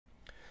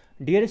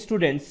Dear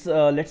students,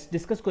 let's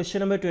discuss question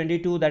number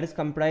 22, that is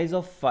comprised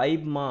of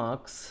 5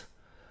 marks.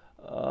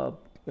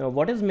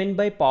 What is meant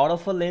by power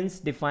of a lens?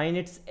 Define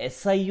its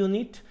SI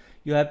unit.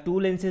 You have two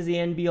lenses A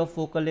and B of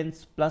focal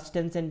length plus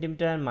 10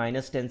 centimeter and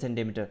minus 10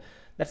 centimeter.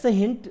 That's a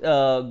hint,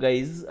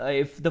 guys.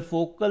 If the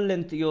focal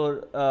length,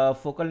 your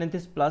focal length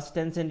is plus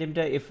 10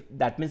 centimeter, if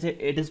that means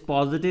it is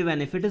positive,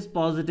 and if it is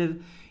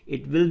positive,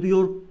 it will be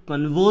your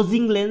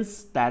conversing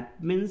lens.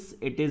 That means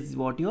it is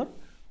what your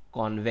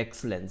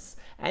convex lens.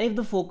 And if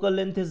the focal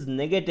length is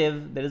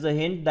negative, there is a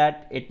hint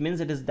that it means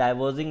it is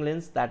diverging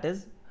lens, that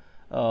is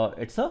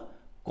it's a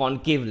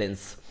concave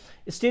lens.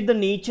 State the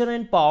nature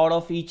and power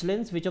of each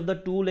lens. Which of the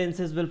two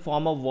lenses will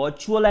form a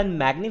virtual and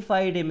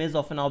magnified image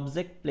of an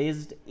object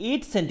placed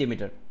 8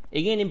 centimeter?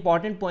 Again,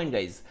 important point,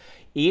 guys.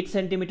 8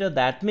 centimeter,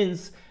 that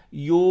means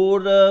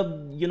your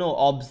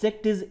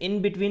object is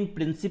in between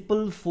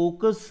principal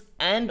focus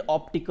and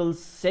optical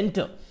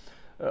center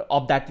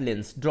of that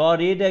lens. Draw a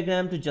ray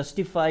diagram to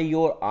justify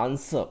your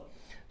answer.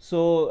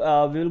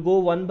 So we will go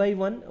one by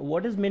one.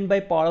 What is meant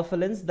by power of a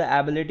lens? The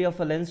ability of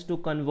a lens to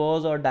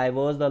converge or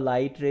diverge the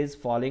light rays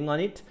falling on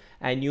it,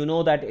 and you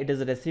know that it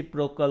is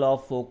reciprocal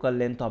of focal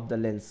length of the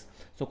lens.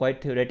 So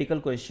quite theoretical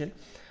question.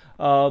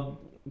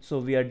 So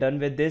we are done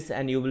with this,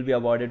 and you will be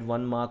awarded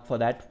 1 mark for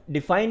that.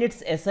 Define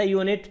its SI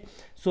unit.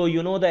 So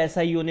you know the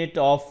SI unit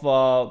of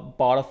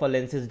power of a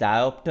lens is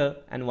diopter,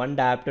 and 1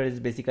 diopter is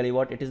basically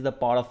what? It is the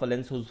power of a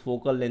lens whose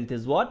focal length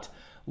is what?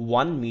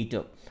 1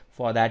 meter.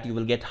 For that you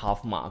will get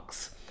half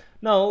marks.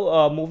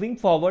 Now moving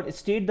forward,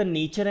 state the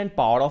nature and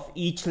power of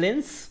each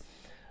lens.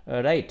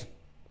 Right.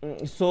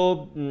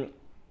 In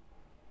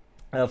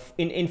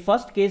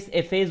first case,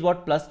 FA is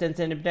what? Plus 10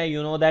 centimeter.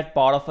 You know that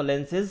power of a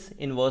lens is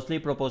inversely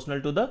proportional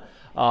to the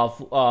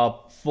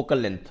focal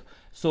length.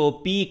 So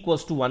P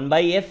equals to 1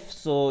 by F.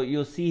 So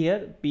you see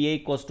here PA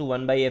equals to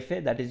 1 by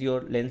FA, that is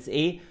your lens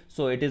A.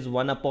 So it is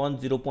 1 upon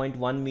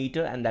 0.1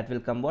 meter, and that will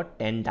come what?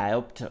 10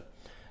 diopter.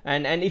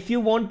 And if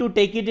you want to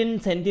take it in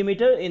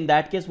centimeter, in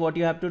that case what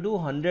you have to do?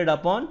 100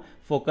 upon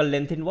focal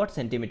length in what?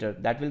 Centimeter.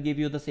 That will give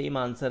you the same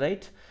answer,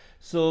 right?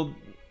 So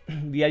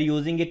we are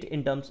using it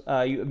in terms,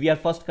 we are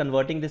first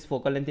converting this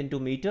focal length into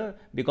meter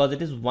because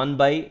it is 1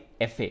 by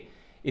FA.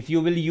 If you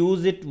will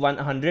use it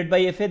 100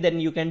 by FA, then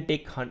you can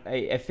take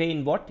FA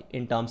in what?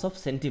 In terms of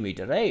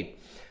centimeter, right?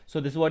 So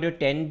this is what your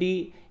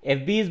 10D.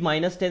 FB is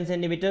minus 10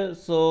 centimeter.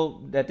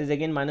 So that is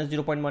again minus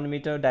 0.1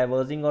 meter.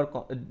 Diverging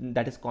or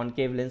that is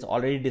concave lens.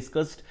 Already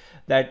discussed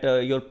that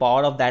your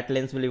power of that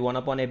lens will be 1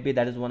 upon FB.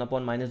 That is 1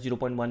 upon minus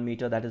 0.1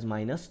 meter. That is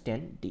minus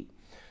 10D.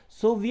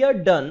 So we are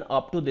done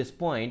up to this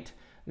point.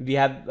 We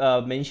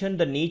have mentioned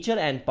the nature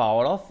and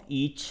power of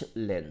each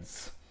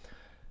lens.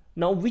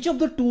 Now, which of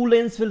the two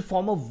lenses will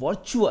form a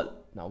virtual?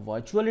 Now,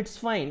 virtual it's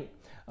fine,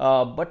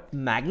 but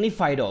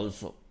magnified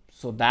also.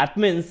 So that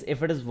means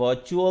if it is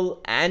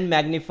virtual and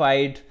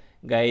magnified,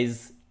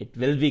 guys, it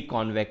will be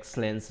convex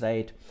lens,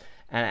 right?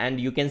 And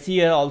you can see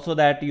here also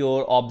that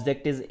your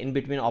object is in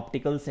between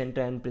optical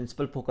center and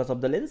principal focus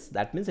of the lens.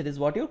 That means it is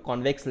what? Your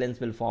convex lens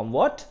will form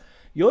what?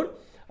 Your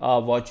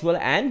virtual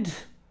and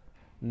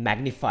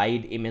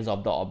magnified image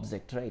of the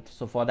object, right?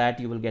 So for that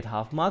you will get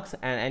half marks,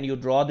 and you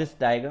draw this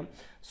diagram.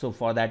 So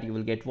for that you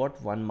will get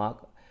what? 1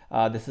 mark.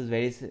 This is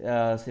very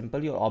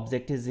simple. Your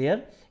object is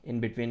here in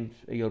between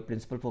your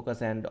principal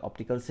focus and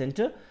optical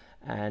center,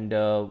 and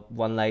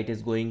one light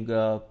is going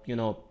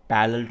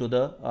parallel to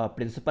the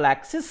principal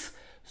axis.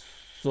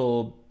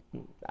 So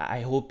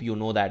I hope you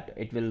know that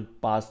it will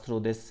pass through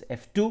this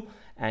F2,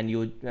 and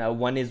you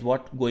one is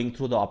what? Going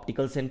through the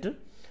optical center.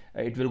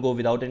 It will go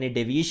without any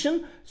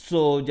deviation.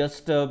 So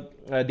just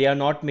they are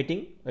not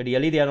meeting,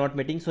 really they are not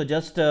meeting. So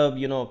just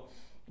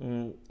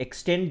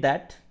extend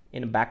that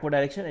in a backward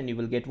direction, and you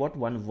will get what?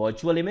 1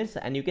 virtual image.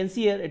 And you can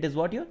see here it is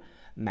what? Your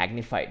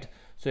magnified.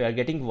 So you are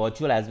getting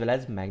virtual as well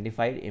as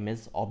magnified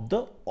image of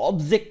the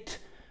object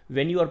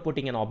when you are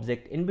putting an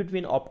object in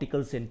between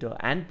optical center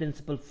and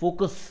principal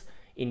focus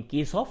in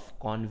case of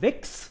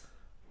convex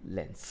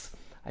lens.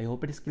 I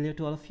hope it is clear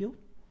to all of you.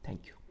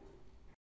 Thank you.